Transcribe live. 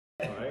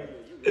Alright.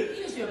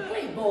 He's your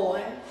great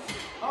boy.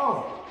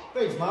 Oh,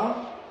 thanks,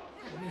 Mom.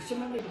 I mean, she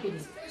might be able to get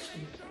his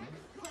special.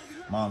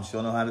 Mom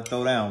sure know how to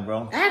throw down,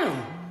 bro. Adam,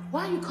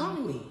 why are you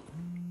calling me?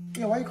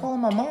 Yeah, why you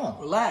calling my mom?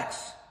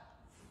 Relax.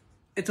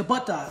 It's a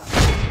butt dial.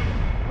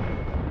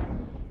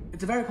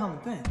 It's a very common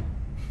thing.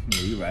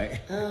 Yeah, you right.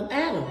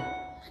 Adam,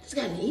 I just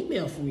got an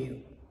email from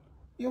you.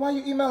 Yeah, why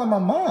you emailing my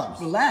mom?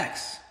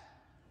 Relax.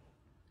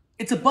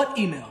 It's a butt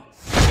email.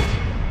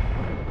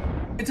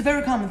 It's a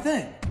very common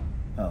thing.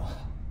 Oh,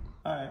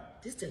 alright.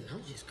 This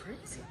technology is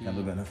crazy.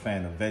 Never been a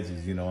fan of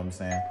veggies, you know what I'm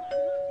saying?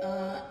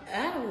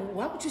 Adam,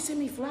 why would you send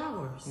me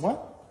flowers?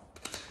 What?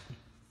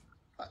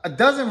 A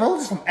dozen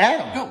roses from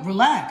Adam? Yo,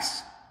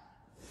 relax.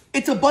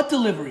 It's a butt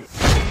delivery.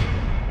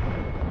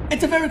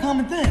 It's a very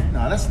common thing.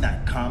 No, that's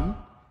not common.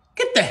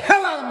 Get the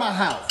hell out of my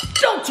house!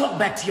 Don't talk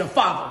back to your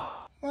father.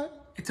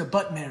 What? It's a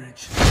butt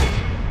marriage.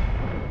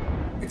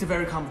 It's a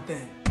very common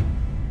thing.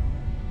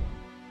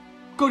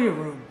 Go to your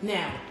room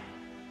Now.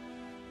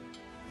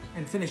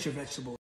 and finish your vegetables.